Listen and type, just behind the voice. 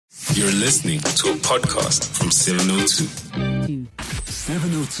You're listening to a podcast from 702.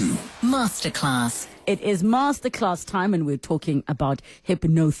 702 Masterclass. It is Masterclass time, and we're talking about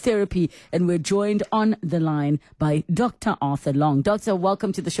hypnotherapy, and we're joined on the line by Dr. Arthur Long. Doctor,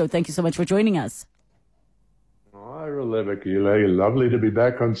 welcome to the show. Thank you so much for joining us. Hi, Rebecca. Lovely to be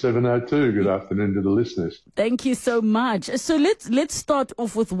back on 702. Good afternoon to the listeners. Thank you so much. So let's start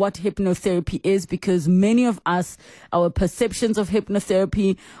off with what hypnotherapy is, because many of us, our perceptions of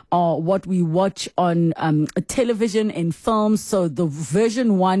hypnotherapy are what we watch on television and films. So the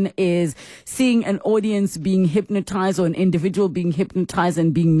version one is seeing an audience being hypnotized, or an individual being hypnotized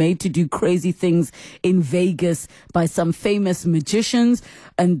and being made to do crazy things in Vegas by some famous magicians.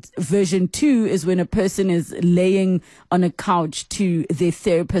 And version two is when a person is laying on a couch to their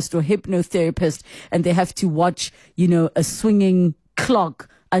therapist or hypnotherapist, and they have to watch, a swinging clock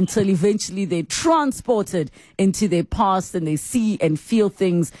until eventually they're transported into their past, and they see and feel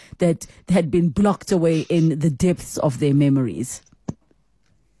things that had been blocked away in the depths of their memories.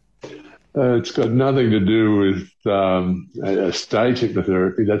 It's got nothing to do with a stage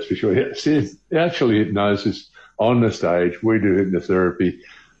hypnotherapy, that's for sure. It's actually hypnosis on the stage. We do hypnotherapy.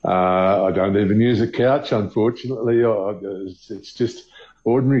 I don't even use a couch, unfortunately. It's just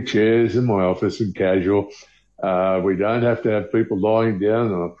ordinary chairs in my office and casual. We don't have to have people lying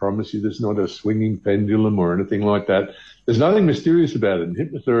down, and I promise you there's not a swinging pendulum or anything like that. There's nothing mysterious about it. And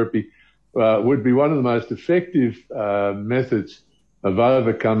hypnotherapy would be one of the most effective methods of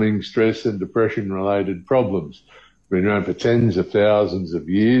overcoming stress and depression-related problems. Been around for tens of thousands of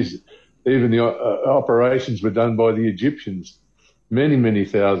years. Even the operations were done by the Egyptians many, many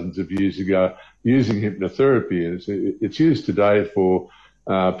thousands of years ago using hypnotherapy. And it's used today for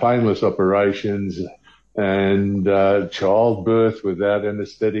painless operations and childbirth without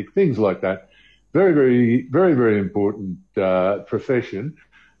anesthetic, things like that. Very, very, very, very important profession.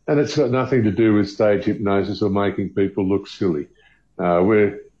 And it's got nothing to do with stage hypnosis or making people look silly.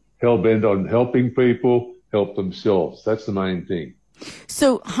 We're hell-bent on helping people help themselves. That's the main thing.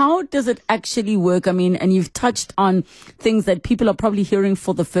 So how does it actually work? I mean, and you've touched on things that people are probably hearing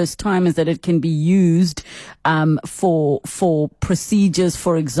for the first time, is that it can be used for procedures,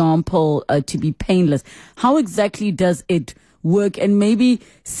 for example, to be painless. How exactly does it work? And maybe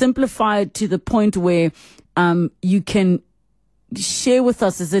simplify it to the point where you can share with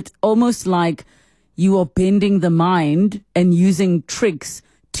us, is it almost like you are bending the mind and using tricks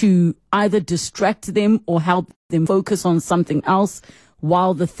to either distract them or help them focus on something else,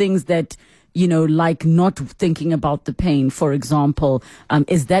 while the things that, like not thinking about the pain, for example,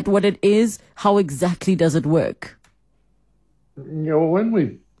 is that what it is? How exactly does it work? When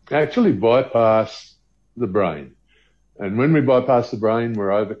we actually bypass the brain, and when we bypass the brain,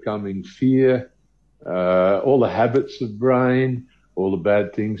 we're overcoming fear, all the habits of brain, all the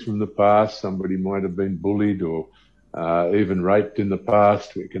bad things from the past. Somebody might have been bullied or even raped in the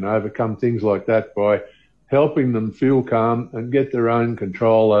past. We can overcome things like that by helping them feel calm and get their own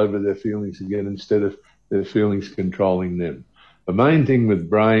control over their feelings again, instead of their feelings controlling them. The main thing with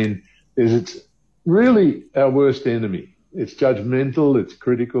brain is it's really our worst enemy. It's judgmental, it's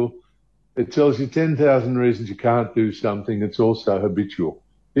critical. It tells you 10,000 reasons you can't do something. It's also habitual.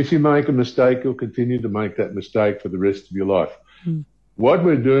 If you make a mistake, you'll continue to make that mistake for the rest of your life. What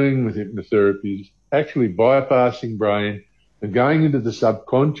we're doing with hypnotherapy is actually bypassing brain and going into the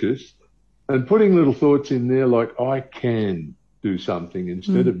subconscious and putting little thoughts in there like, I can do something,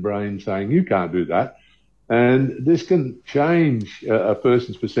 instead of brain saying, you can't do that. And this can change a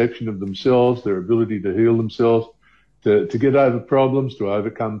person's perception of themselves, their ability to heal themselves, to get over problems, to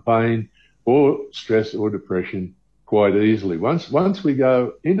overcome pain or stress or depression quite easily. Once we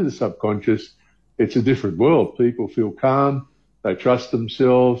go into the subconscious, it's a different world. People feel calm, they trust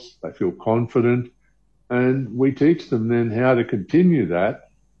themselves, they feel confident, and we teach them then how to continue that.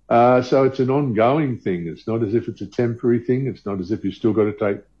 So it's an ongoing thing. It's not as if it's a temporary thing. It's not as if you've still got to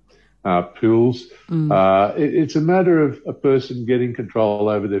take pills. It's a matter of a person getting control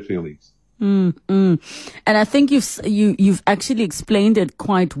over their feelings. And I think you've actually explained it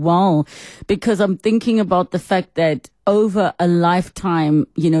quite well, because I'm thinking about the fact that over a lifetime,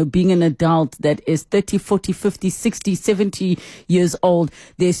 being an adult that is 30, 40, 50, 60, 70 years old,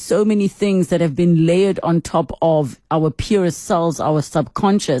 there's so many things that have been layered on top of our purest selves, our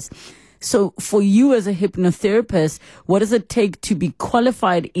subconscious. So for you as a hypnotherapist, what does it take to be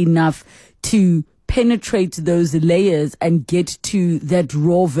qualified enough to penetrate those layers and get to that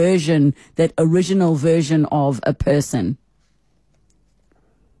raw version, that original version of a person?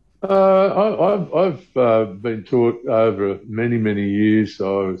 I've been taught over many, many years. I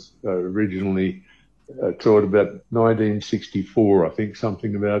was originally taught about 1964, I think,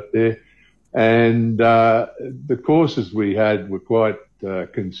 something about there. And the courses we had were quite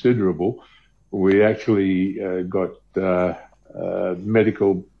considerable. We actually got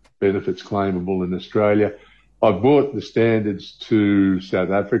medical benefits claimable in Australia. I've brought the standards to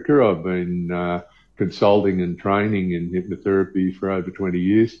South Africa. I've been consulting and training in hypnotherapy for over 20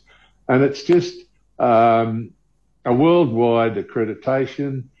 years. And it's just a worldwide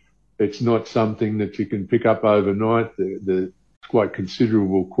accreditation. It's not something that you can pick up overnight. The quite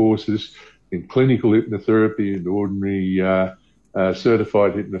considerable courses in clinical hypnotherapy and ordinary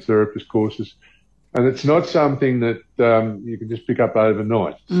certified hypnotherapist courses. And it's not something that you can just pick up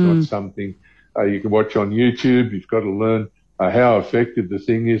overnight. It's not something you can watch on YouTube. You've got to learn how effective the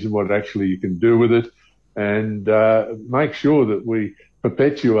thing is and what actually you can do with it, and make sure that we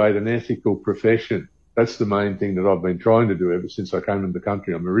perpetuate an ethical profession. That's the main thing that I've been trying to do ever since I came into the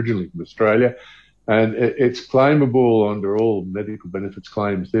country. I'm originally from Australia, and it's claimable under all medical benefits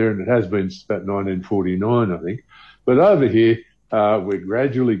claims there, and it has been since about 1949, I think. But over here, we're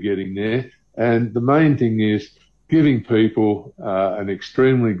gradually getting there, and the main thing is giving people an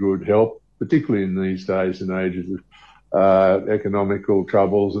extremely good help, particularly in these days and ages of economical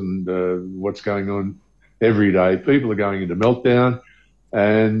troubles and what's going on every day. People are going into meltdown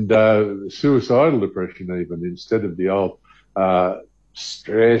and suicidal depression even, instead of the old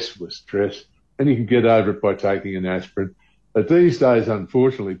stress with stress. And you can get over it by taking an aspirin. But these days,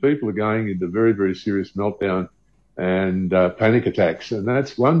 unfortunately, people are going into very, very serious meltdown and panic attacks. And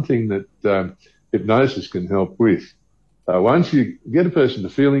that's one thing that hypnosis can help with. Once you get a person to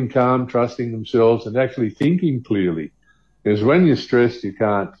feeling calm, trusting themselves, and actually thinking clearly, because when you're stressed, you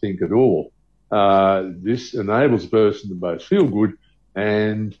can't think at all. This enables a person to both feel good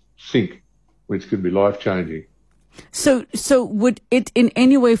and think, which could be life-changing. So would it in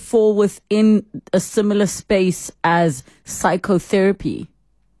any way fall within a similar space as psychotherapy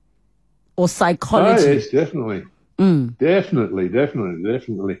or psychology? Oh, yes, definitely. Definitely.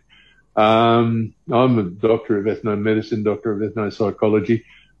 I'm a doctor of ethnomedicine, doctor of ethnopsychology.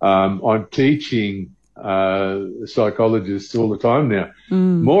 I'm teaching psychologists all the time now.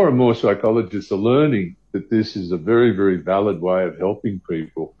 More and more psychologists are learning that this is a very, very valid way of helping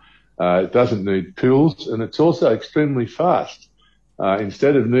people. It doesn't need pills, and it's also extremely fast.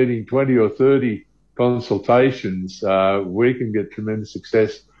 Instead of needing 20 or 30 consultations, we can get tremendous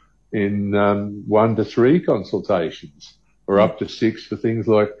success in 1 to 3 consultations, or up to 6 for things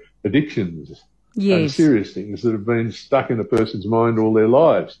like addictions and serious things that have been stuck in a person's mind all their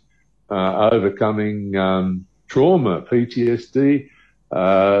lives. Overcoming trauma, PTSD,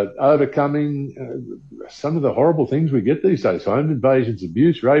 overcoming some of the horrible things we get these days, home invasions,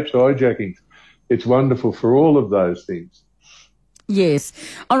 abuse, rapes, hijackings. It's wonderful for all of those things. Yes.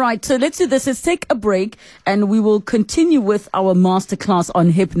 All right. So let's do this. Let's take a break and we will continue with our masterclass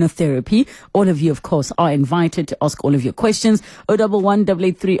on hypnotherapy. All of you, of course, are invited to ask all of your questions. 011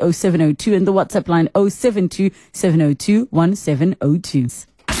 883 0702 and the WhatsApp line 072 702 1702.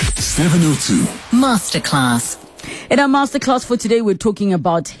 702. Masterclass. In our masterclass for today, we're talking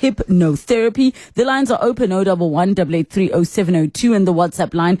about hypnotherapy. The lines are open 011 883 0702 and the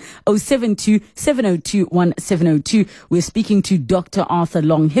WhatsApp line 072 702 1702. We're speaking to Dr. Arthur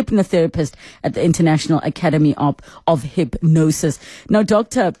Long, hypnotherapist at the International Academy of Hypnosis. Now,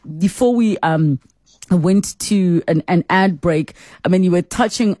 Doctor, before we went to an ad break, I mean, you were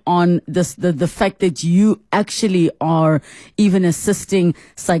touching on this, the fact that you actually are even assisting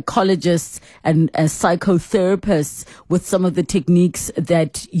psychologists and psychotherapists with some of the techniques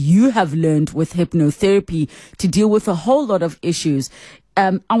that you have learned with hypnotherapy to deal with a whole lot of issues.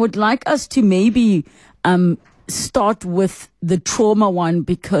 I would like us to maybe start with the trauma one,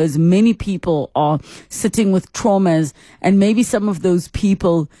 because many people are sitting with traumas, and maybe some of those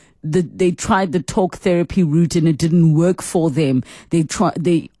people, they tried the talk therapy route and it didn't work for them. They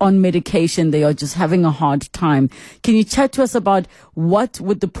on medication, they are just having a hard time. Can you chat to us about what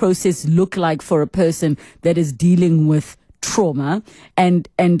would the process look like for a person that is dealing with trauma, and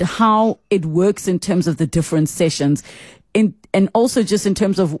how it works in terms of the different sessions, and also just in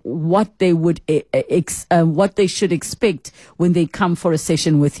terms of what they would what they should expect when they come for a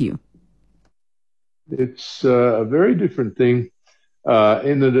session with you? It's a very different thing.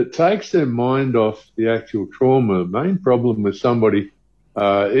 In that it takes their mind off the actual trauma. The main problem with somebody,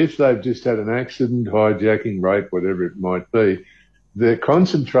 if they've just had an accident, hijacking, rape, whatever it might be, they're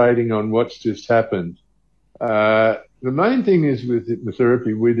concentrating on what's just happened. The main thing is with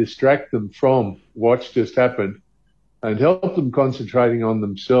hypnotherapy, we distract them from what's just happened and help them concentrating on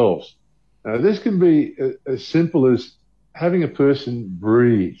themselves. This can be as simple as having a person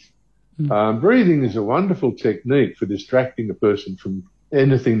breathe. Breathing is a wonderful technique for distracting a person from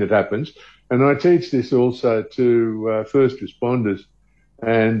anything that happens. And I teach this also to first responders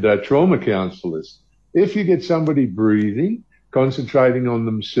and trauma counsellors. If you get somebody breathing, concentrating on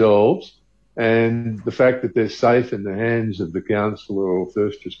themselves and the fact that they're safe in the hands of the counsellor or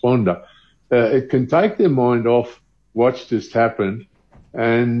first responder, it can take their mind off what's just happened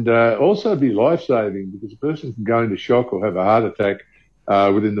and also be life-saving, because a person can go into shock or have a heart attack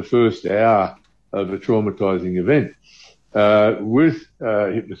within the first hour of a traumatising event. With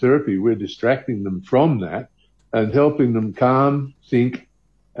hypnotherapy, we're distracting them from that and helping them calm, think,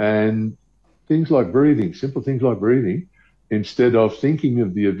 and things like breathing, simple things like breathing, instead of thinking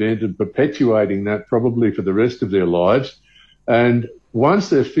of the event and perpetuating that probably for the rest of their lives. And once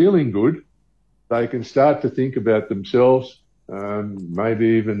they're feeling good, they can start to think about themselves, maybe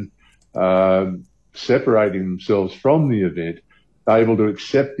even separating themselves from the event, able to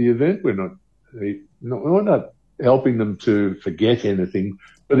accept the event. We're not helping them to forget anything,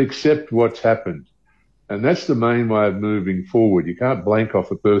 but accept what's happened. And that's the main way of moving forward. You can't blank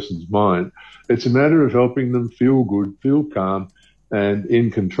off a person's mind. It's a matter of helping them feel good, feel calm, and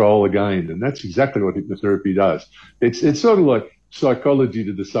in control again. And that's exactly what hypnotherapy does. It's sort of like psychology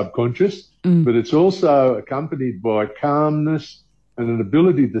to the subconscious, but it's also accompanied by calmness and an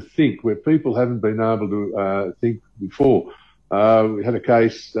ability to think where people haven't been able to think before. We had a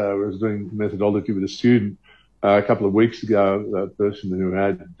case where I was doing methodology with a student a couple of weeks ago, a person who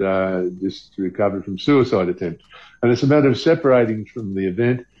had just recovered from suicide attempt. And it's a matter of separating from the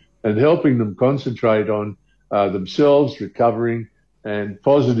event and helping them concentrate on themselves, recovering, and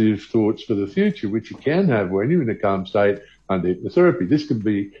positive thoughts for the future, which you can have when you're in a calm state under hypnotherapy. This can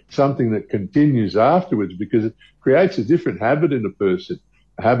be something that continues afterwards because it creates a different habit in a person,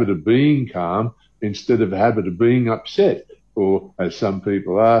 a habit of being calm instead of a habit of being upset, or, as some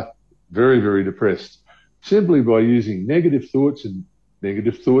people are, very, very depressed, simply by using negative thoughts, and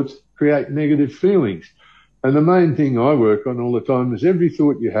negative thoughts create negative feelings. And the main thing I work on all the time is every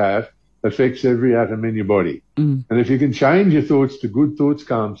thought you have affects every atom in your body. And if you can change your thoughts to good thoughts,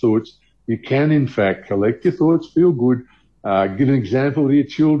 calm thoughts, you can, in fact, collect your thoughts, feel good. Give an example to your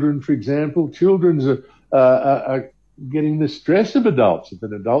children, for example. Children are getting the stress of adults. If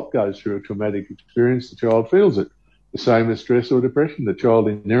an adult goes through a traumatic experience, the child feels it. The same as stress or depression. The child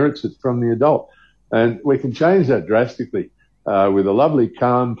inherits it from the adult. And we can change that drastically with a lovely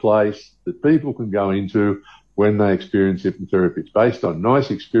calm place that people can go into when they experience hypnotherapy. It's based on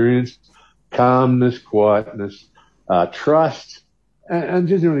nice experience, calmness, quietness, trust, and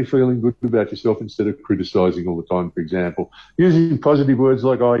generally feeling good about yourself instead of criticising all the time, for example. Using positive words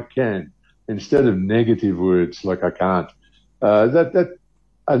like I can instead of negative words like I can't. That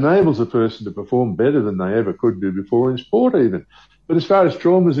enables a person to perform better than they ever could do before in sport even. But as far as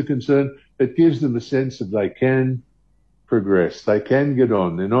traumas are concerned, it gives them a sense that they can progress, they can get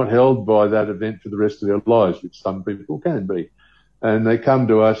on. They're not held by that event for the rest of their lives, which some people can be. And they come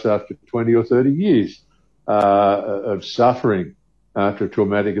to us after 20 or 30 years of suffering after a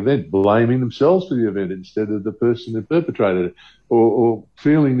traumatic event, blaming themselves for the event instead of the person who perpetrated it, or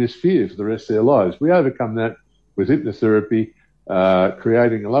feeling this fear for the rest of their lives. We overcome that with hypnotherapy,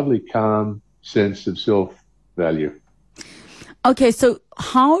 creating a lovely, calm sense of self-value. Okay, so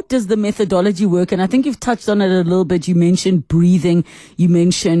how does the methodology work? And I think you've touched on it a little bit. You mentioned breathing. You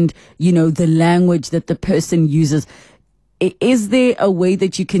mentioned, the language that the person uses. Is there a way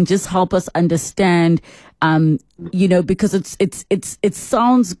that you can just help us understand, because it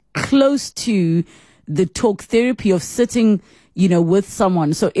sounds close to the talk therapy of sitting, with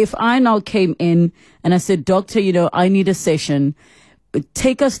someone. So if I now came in and I said, doctor, I need a session,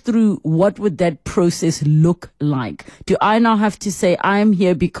 take us through what would that process look like? Do I now have to say I'm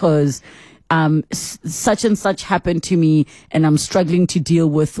here because such and such happened to me and I'm struggling to deal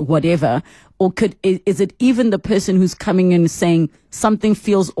with whatever? Or is it even the person who's coming in saying something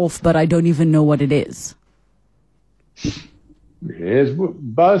feels off but I don't even know what it is? Yes,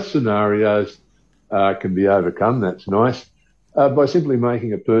 both scenarios can be overcome. That's nice. By simply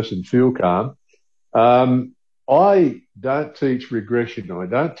making a person feel calm. I don't teach regression. I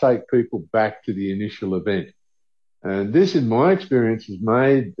don't take people back to the initial event. And this, in my experience, has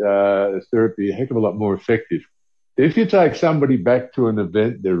made therapy a heck of a lot more effective. If you take somebody back to an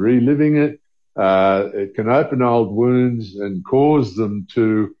event, they're reliving it. It can open old wounds and cause them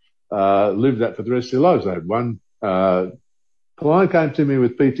to live that for the rest of their lives. I had one client came to me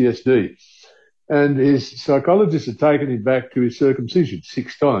with PTSD, and his psychologist had taken him back to his circumcision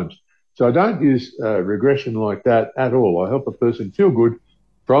 6 times. So I don't use regression like that at all. I help a person feel good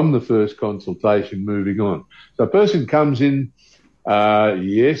from the first consultation moving on. So a person comes in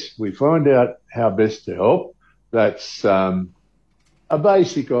Yes, we find out how best to help. That's a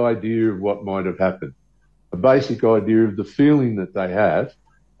basic idea of what might have happened, a basic idea of the feeling that they have,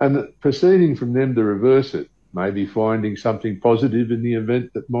 and proceeding from them to reverse it, maybe finding something positive in the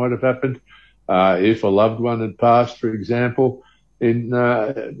event that might have happened. If a loved one had passed, for example, in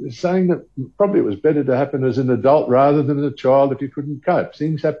saying that probably it was better to happen as an adult rather than as a child if you couldn't cope.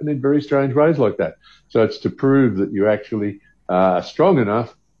 Things happen in very strange ways like that. So it's to prove that you actually are strong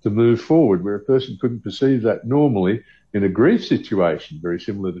enough to move forward, where a person couldn't perceive that normally in a grief situation, very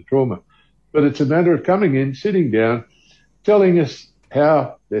similar to trauma. But it's a matter of coming in, sitting down, telling us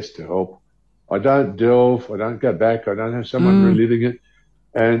how best to help. I don't delve, I don't go back, I don't have someone reliving it.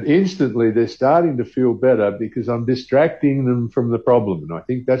 And instantly they're starting to feel better because I'm distracting them from the problem. And I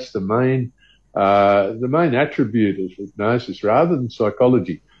think that's the main attribute of hypnosis rather than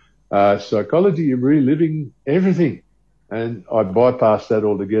psychology. Psychology, you're reliving everything. And I bypass that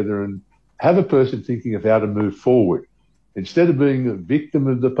altogether and have a person thinking of how to move forward. Instead of being a victim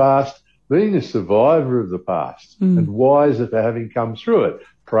of the past, being a survivor of the past and wiser for having come through it,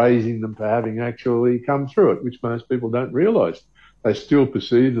 praising them for having actually come through it, which most people don't realise. They still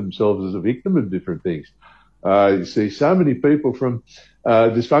perceive themselves as a victim of different things. You see so many people from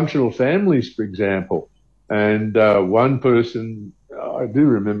dysfunctional families, for example, and one person, I do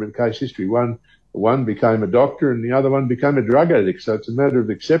remember in case history, one became a doctor and the other one became a drug addict. So it's a matter of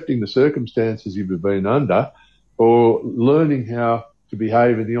accepting the circumstances you've been under or learning how to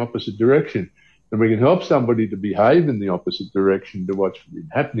behave in the opposite direction. And we can help somebody to behave in the opposite direction to what's been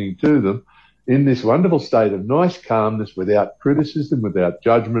happening to them in this wonderful state of nice calmness without criticism, without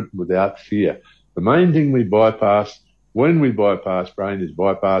judgment, without fear. The main thing we bypass when we bypass brain is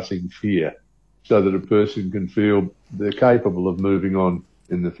bypassing fear so that a person can feel they're capable of moving on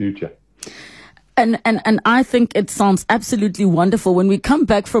in the future. And I think it sounds absolutely wonderful. When we come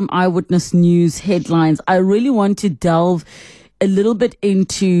back from Eyewitness News headlines, I really want to delve a little bit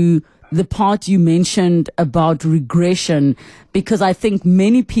into the part you mentioned about regression, because I think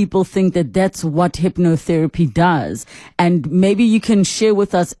many people think that that's what hypnotherapy does. And maybe you can share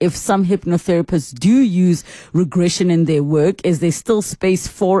with us if some hypnotherapists do use regression in their work. Is there still space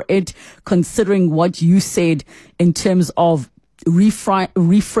for it, considering what you said in terms of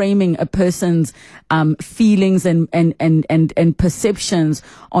reframing a person's feelings and perceptions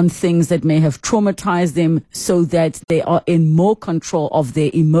on things that may have traumatized them so that they are in more control of their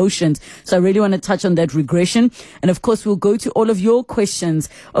emotions. So I really want to touch on that regression. And of course, we'll go to all of your questions.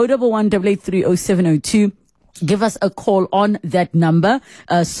 011 883 0702. Give us a call on that number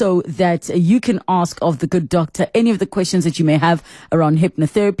so that you can ask of the good doctor any of the questions that you may have around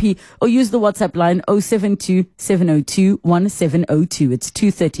hypnotherapy, or use the WhatsApp line 072 702 1702. It's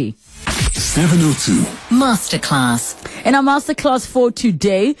 2:30. 702 Masterclass. In our masterclass for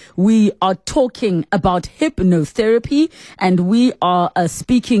today, we are talking about hypnotherapy, and we are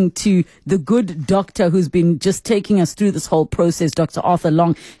speaking to the good doctor who's been just taking us through this whole process, Dr. Arthur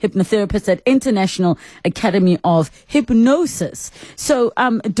Long, hypnotherapist at International Academy of Hypnosis. So,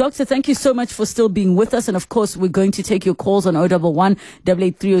 Doctor, thank you so much for still being with us. And of course, we're going to take your calls on 011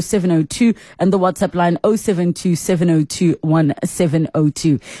 883 0702 and the WhatsApp line 072 702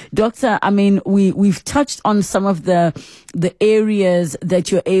 1702. Doctor, I mean, we've touched on some of the areas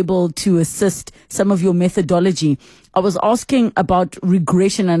that you're able to assist, some of your methodology. I was asking about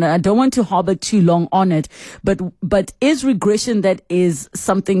regression, and I don't want to harbor too long on it, but is regression that is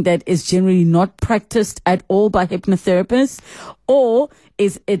something that is generally not practiced at all by hypnotherapists, or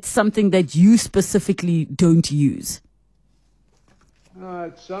is it something that you specifically don't use?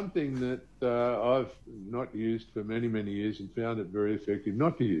 It's something that I've not used for many, many years and found it very effective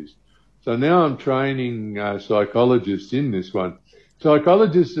not to use. So now I'm training psychologists in this one.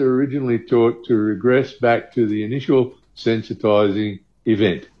 Psychologists are originally taught to regress back to the initial sensitizing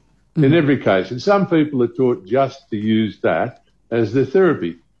event in every case. And some people are taught just to use that as their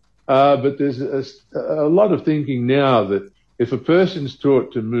therapy. But there's a lot of thinking now that if a person's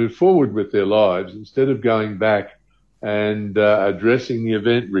taught to move forward with their lives, instead of going back and addressing the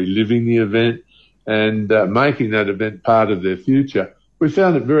event, reliving the event, and making that event part of their future, we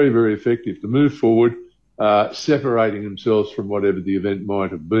found it very, very effective to move forward, separating themselves from whatever the event might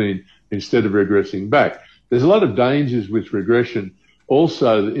have been instead of regressing back. There's a lot of dangers with regression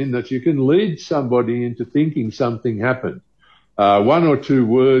also in that you can lead somebody into thinking something happened. One or two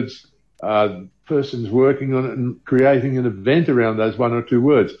words, person's working on it and creating an event around those one or two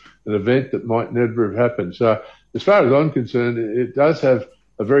words, an event that might never have happened. So as far as I'm concerned, it does have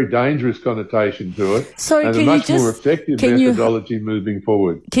a very dangerous connotation to it. Sorry, and can a much you just, more effective methodology moving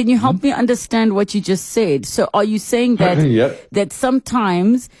forward. Can you help me understand what you just said? So are you saying that Yep. that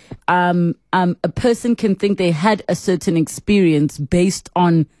sometimes a person can think they had a certain experience based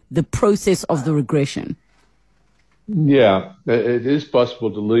on the process of the regression? Yeah, it is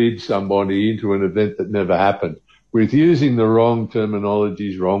possible to lead somebody into an event that never happened with using the wrong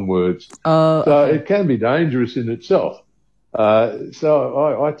terminologies, wrong words. So it can be dangerous in itself.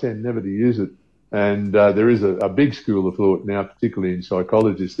 So I tend never to use it. And there is a big school of thought now, particularly in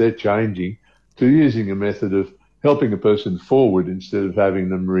psychologists, they're changing to using a method of helping a person forward instead of having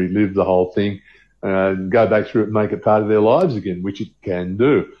them relive the whole thing and go back through it and make it part of their lives again, which it can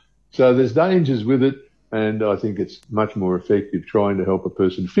do. So there's dangers with it, and I think it's much more effective trying to help a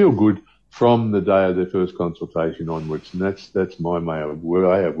person feel good from the day of their first consultation onwards. And that's my way of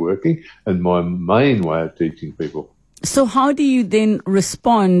working and my main way of teaching people. So how do you then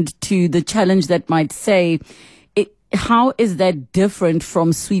respond to the challenge that might say, how is that different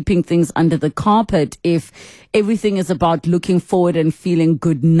from sweeping things under the carpet? If everything is about looking forward and feeling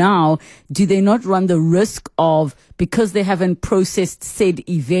good now, do they not run the risk of, because they haven't processed said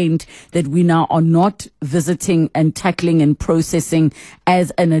event, that we now are not visiting and tackling and processing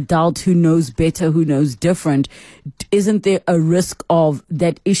as an adult who knows better, who knows different? Isn't there a risk of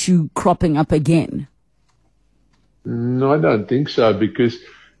that issue cropping up again? No, I don't think so, because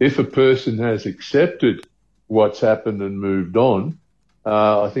if a person has accepted what's happened and moved on,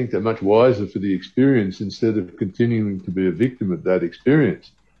 I think they're much wiser for the experience instead of continuing to be a victim of that experience.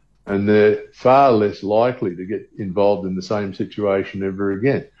 And they're far less likely to get involved in the same situation ever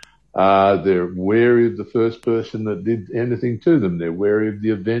again. They're wary of the first person that did anything to them. They're wary of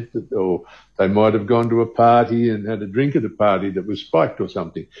the event or they might have gone to a party and had a drink at a party that was spiked or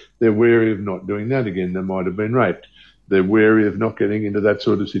something. They're wary of not doing that again. They might have been raped. They're wary of not getting into that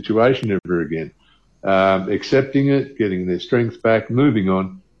sort of situation ever again. Accepting it, getting their strength back, moving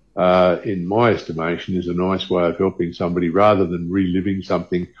on, in my estimation, is a nice way of helping somebody rather than reliving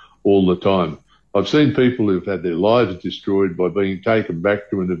something all the time. I've seen people who've had their lives destroyed by being taken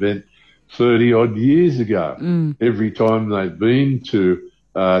back to an event 30 odd years ago. Every time they've been to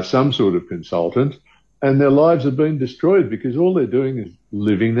some sort of consultant, and their lives have been destroyed because all they're doing is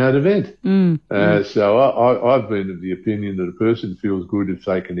living that event. So I've been of the opinion that a person feels good if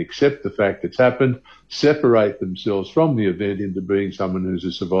they can accept the fact it's happened, separate themselves from the event into being someone who's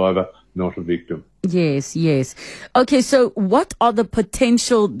a survivor, not a victim. Yes, yes. Okay, so what are the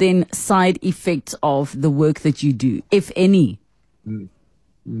potential then side effects of the work that you do, if any?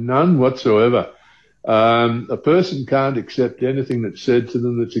 None whatsoever. A person can't accept anything that's said to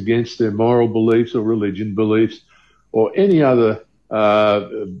them that's against their moral beliefs or religion beliefs or any other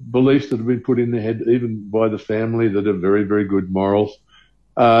beliefs that have been put in their head, even by the family that have very, very good morals.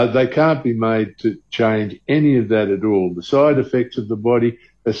 They can't be made to change any of that at all. The side effects of the body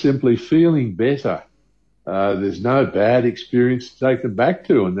are simply feeling better. There's no bad experience to take them back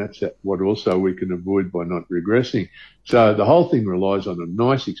to, and that's what also we can avoid by not regressing. So the whole thing relies on a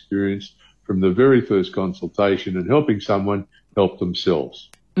nice experience from the very first consultation and helping someone help themselves.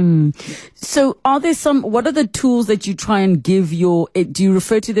 So what are the tools that you try and give do you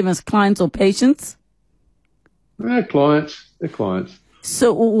refer to them as clients or patients? They're clients.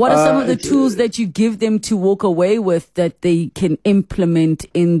 So what are some of the tools that you give them to walk away with that they can implement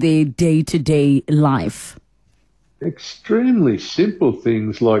in their day-to-day life? Extremely simple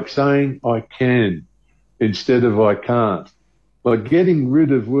things like saying I can instead of I can't. Like getting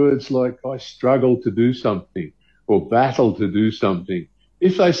rid of words like I struggle to do something or battle to do something.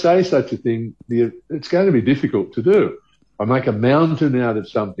 If they say such a thing, it's going to be difficult to do. I make a mountain out of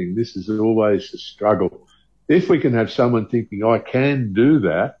something. This is always a struggle. If we can have someone thinking I can do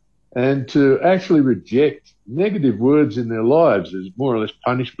that and to actually reject negative words in their lives as more or less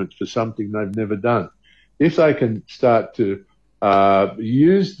punishment for something they've never done. If they can start to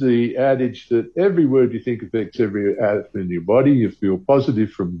use the adage that every word you think affects every atom in your body, you feel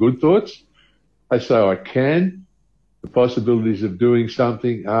positive from good thoughts. They say, I can. The possibilities of doing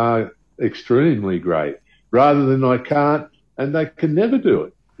something are extremely great, rather than I can't, and they can never do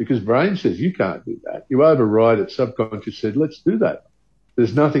it because brain says you can't do that. You override it. Subconscious said, let's do that.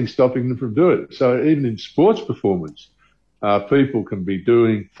 There's nothing stopping them from doing it. So even in sports performance, people can be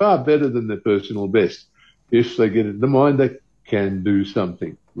doing far better than their personal best if they get in the mind they can do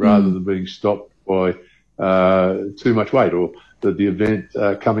something rather than being stopped by too much weight or that the event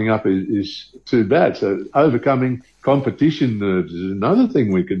coming up is too bad. So overcoming competition nerves is another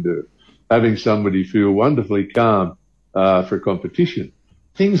thing we can do. Having somebody feel wonderfully calm for competition.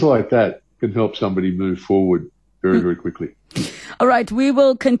 Things like that can help somebody move forward very, very quickly. All right, we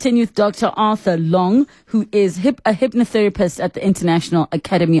will continue with Dr. Arthur Long, who is a hypnotherapist at the International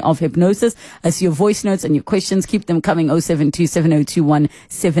Academy of Hypnosis. I see your voice notes and your questions. Keep them coming,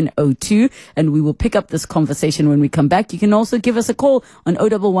 072-7021-702. And we will pick up this conversation when we come back. You can also give us a call on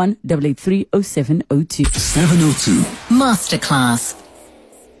 011-883-0702. 702. Masterclass.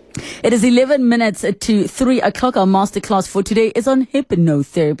 It is 11 minutes to 3 o'clock. Our masterclass for today is on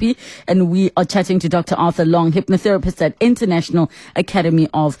hypnotherapy, and we are chatting to Dr. Arthur Long, hypnotherapist at International Academy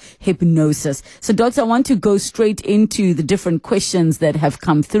of Hypnosis. So, Doctor, I want to go straight into the different questions that have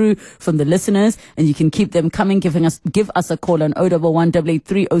come through from the listeners, and you can keep them coming. Give us a call on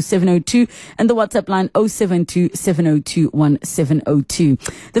 011-883-0702 and the WhatsApp line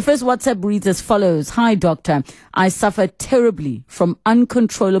 072-702-1702. The first WhatsApp reads as follows. Hi, Doctor. I suffer terribly from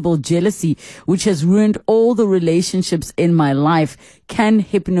uncontrollable jealousy, which has ruined all the relationships in my life. Can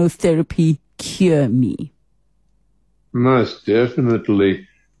hypnotherapy cure me? Most definitely.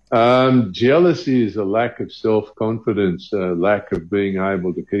 Jealousy is a lack of self-confidence, a lack of being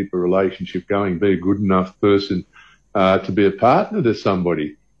able to keep a relationship going, be a good enough person to be a partner to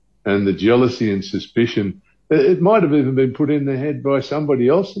somebody. And the jealousy and suspicion, it might have even been put in their head by somebody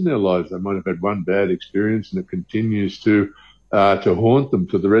else in their lives. They might have had one bad experience and it continues to haunt them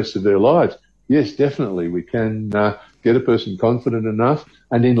for the rest of their lives. Yes, definitely. We can get a person confident enough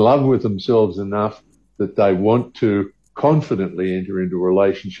and in love with themselves enough that they want to confidently enter into a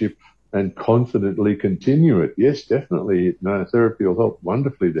relationship and confidently continue it. Yes, definitely. Hypnotherapy will help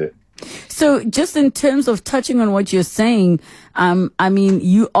wonderfully there. So just in terms of touching on what you're saying, I mean,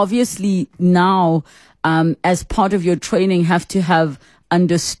 you obviously now, as part of your training, have to have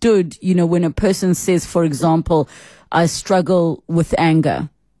understood, when a person says, for example, I struggle with anger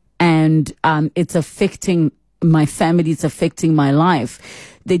and it's affecting my family, it's affecting my life,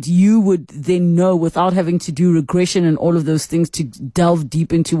 that you would then know, without having to do regression and all of those things to delve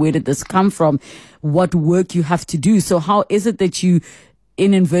deep into where did this come from, what work you have to do. So how is it that you,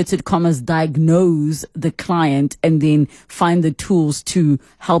 in inverted commas, diagnose the client and then find the tools to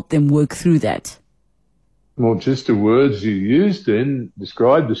help them work through that? Well, just the words you used then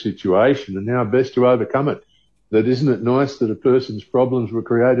describe the situation and how best to overcome it. That isn't it nice that a person's problems were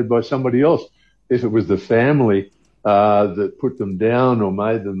created by somebody else? If it was the family that put them down or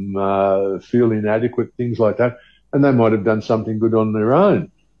made them feel inadequate, things like that, and they might have done something good on their own.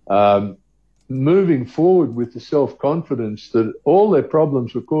 Moving forward with the self-confidence that all their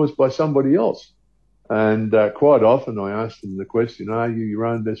problems were caused by somebody else. And quite often I ask them the question, are you your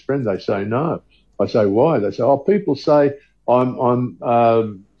own best friend? They say no. I say, why? They say, people say I'm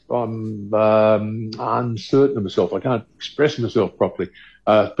uncertain of myself. I can't express myself properly.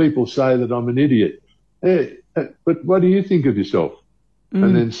 People say that I'm an idiot. Hey, but what do you think of yourself?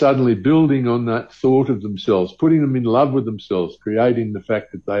 And then suddenly building on that thought of themselves, putting them in love with themselves, creating the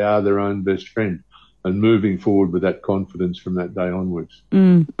fact that they are their own best friend and moving forward with that confidence from that day onwards.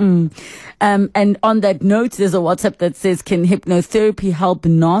 And on that note, there's a WhatsApp that says, can hypnotherapy help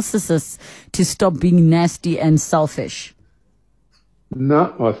narcissists to stop being nasty and selfish?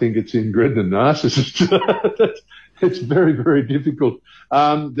 No, I think it's inbred the narcissist. It's very, very difficult.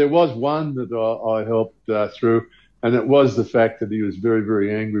 There was one that I helped through, and it was the fact that he was very,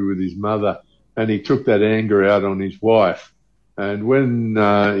 very angry with his mother, and he took that anger out on his wife. And when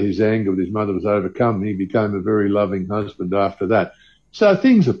his anger with his mother was overcome, he became a very loving husband after that. So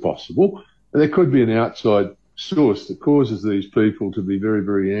things are possible. There could be an outside source that causes these people to be very,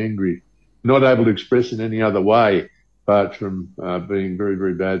 very angry, not able to express in any other way apart from being very,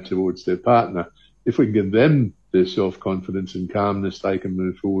 very bad towards their partner. If we can give them their self-confidence and calmness, they can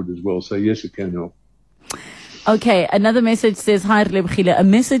move forward as well. So yes, it can help. Okay, another message says, hi, Rebkhile, a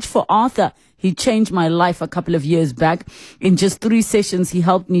message for Arthur. He changed my life a couple of years back. In just 3 sessions, he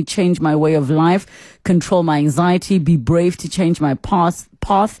helped me change my way of life, control my anxiety, be brave to change my path,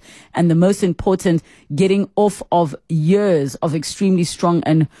 and the most important, getting off of years of extremely strong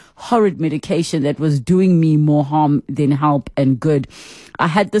and horrid medication that was doing me more harm than help and good. I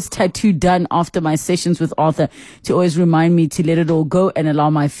had this tattoo done after my sessions with Arthur to always remind me to let it all go and allow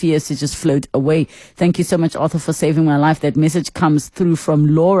my fears to just float away. Thank you so much, Arthur, for saving my life. That message comes through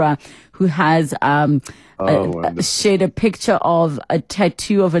from Laura, who has shared a picture of a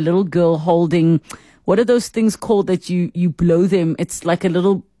tattoo of a little girl holding, what are those things called that you blow them? It's like a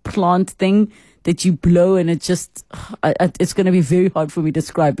little plant thing that you blow, and it just, it's going to be very hard for me to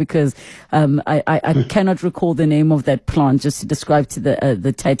describe because I cannot recall the name of that plant just to describe to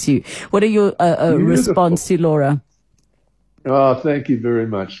the tattoo. What are your response to Laura? Oh, thank you very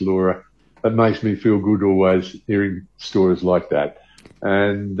much, Laura. That makes me feel good always hearing stories like that.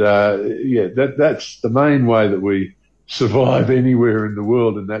 And that's the main way that we survive anywhere in the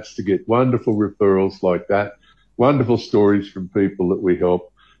world, and that's to get wonderful referrals like that, wonderful stories from people that we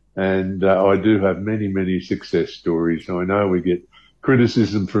help. And I do have many, many success stories. I know we get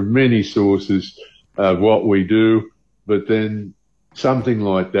criticism from many sources of what we do, but then something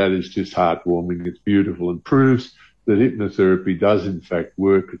like that is just heartwarming. It's beautiful and proves that hypnotherapy does in fact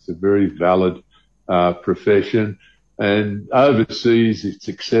work. It's a very valid profession, and overseas it's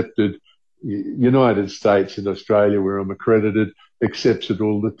accepted. United States and Australia, where I'm accredited, accepts it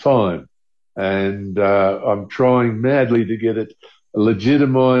all the time. And I'm trying madly to get it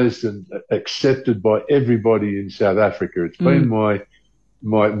legitimised and accepted by everybody in South Africa. It's been my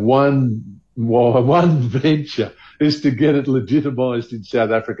one venture is to get it legitimised in South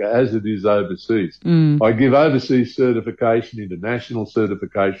Africa as it is overseas. I give overseas certification, international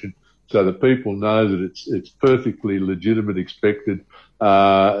certification, so that people know that it's perfectly legitimate, expected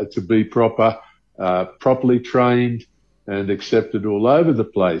to be properly trained and accepted all over the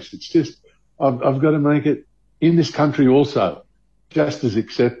place. It's just I've got to make it in this country also just as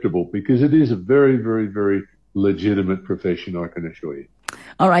acceptable, because it is a very, very, very legitimate profession, I can assure you.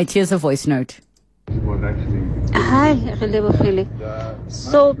 All right, here's a voice note. Hi, Relebo.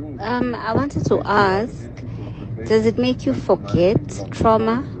 So I wanted to ask, does it make you forget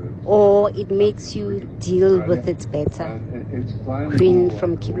trauma, or it makes you deal with it better? Queen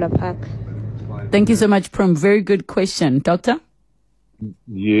from Kibla Park. Thank you so much, Prom. Very good question. Doctor?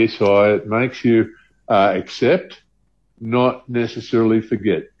 Yes, it makes you accept, not necessarily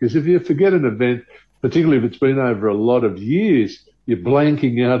forget. Because if you forget an event, particularly if it's been over a lot of years, you're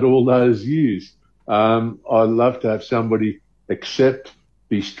blanking out all those years. I love to have somebody accept,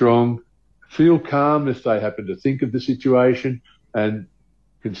 be strong, feel calm if they happen to think of the situation, and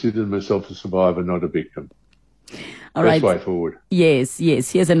consider myself a survivor, not a victim. All right. Best way forward. Yes.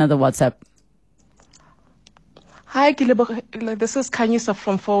 Here's another WhatsApp. Hi, Gilebo. This is Kanyisa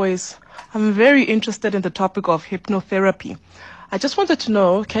from Fourways. I'm very interested in the topic of hypnotherapy. I just wanted to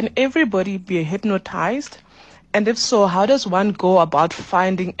know, can everybody be hypnotized? And if so, how does one go about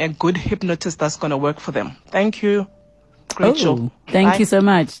finding a good hypnotist that's going to work for them? Thank you. Great show. Thank you so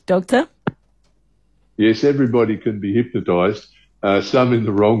much. Doctor? Yes, everybody can be hypnotized. Some in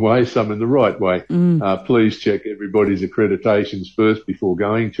the wrong way, some in the right way. Please check everybody's accreditations first before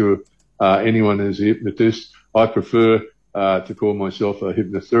going to anyone as a hypnotist. I prefer to call myself a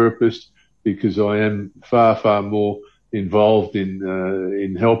hypnotherapist, because I am far, far more involved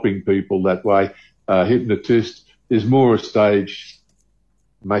in helping people that way. Hypnotist is more a stage,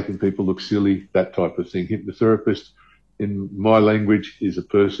 making people look silly, that type of thing. Hypnotherapist, in my language, is a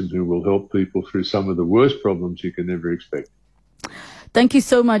person who will help people through some of the worst problems you can ever expect. Thank you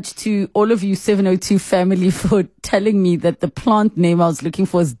so much to all of you 702 family for telling me that the plant name I was looking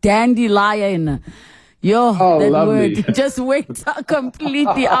for is dandelion. That lovely. word just went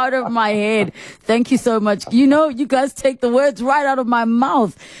completely out of my head. Thank you so much. You guys take the words right out of my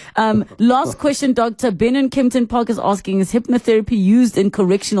mouth. Last question, Doctor. Ben in Kempton Park is asking, is hypnotherapy used in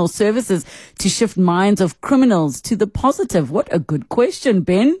correctional services to shift minds of criminals to the positive? What a good question,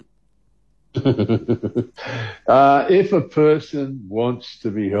 Ben. If a person wants to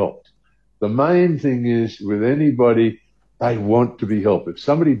be helped, the main thing is with anybody, they want to be helped. If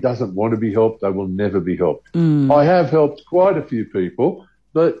somebody doesn't want to be helped, they will never be helped. I have helped quite a few people,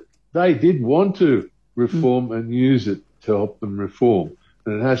 but they did want to reform and use it to help them reform.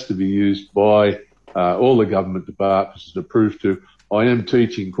 And it has to be used by all the government departments and approved to. I am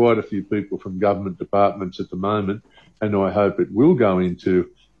teaching quite a few people from government departments at the moment, and I hope it will go into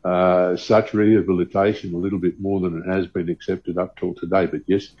such rehabilitation a little bit more than it has been accepted up till today. But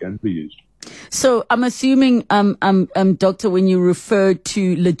yes, it can be used. So I'm assuming, Doctor, when you refer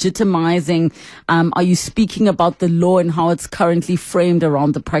to legitimizing, are you speaking about the law and how it's currently framed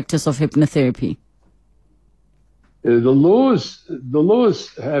around the practice of hypnotherapy? The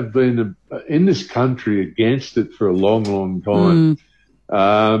laws have been in this country against it for a long, long time.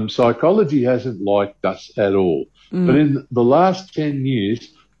 Psychology hasn't liked us at all. But in the last 10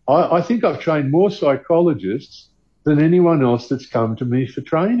 years, I think I've trained more psychologists than anyone else that's come to me for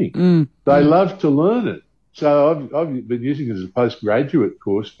training. They love to learn it. So I've been using it as a postgraduate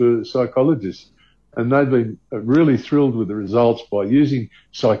course for psychologists, and they've been really thrilled with the results by using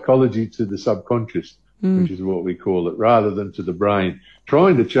psychology to the subconscious, which is what we call it, rather than to the brain.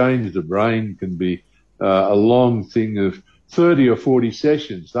 Trying to change the brain can be a long thing of 30 or 40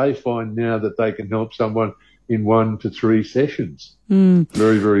 sessions. They find now that they can help someone in 1 to 3 sessions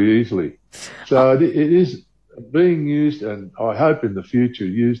very, very easily. So it is being used, and I hope in the future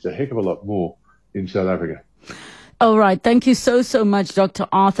used a heck of a lot more in South Africa. All right. Thank you so much, Dr.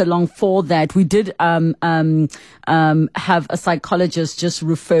 Arthur Long, for that. We did have a psychologist just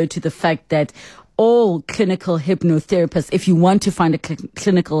refer to the fact that all clinical hypnotherapists, if you want to find a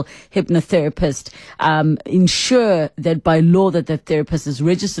clinical hypnotherapist, ensure that by law that the therapist is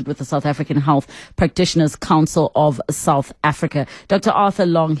registered with the South African Health Practitioners Council of South Africa. Dr. Arthur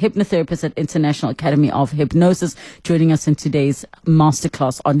Long, hypnotherapist at International Academy of Hypnosis, joining us in today's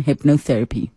masterclass on hypnotherapy.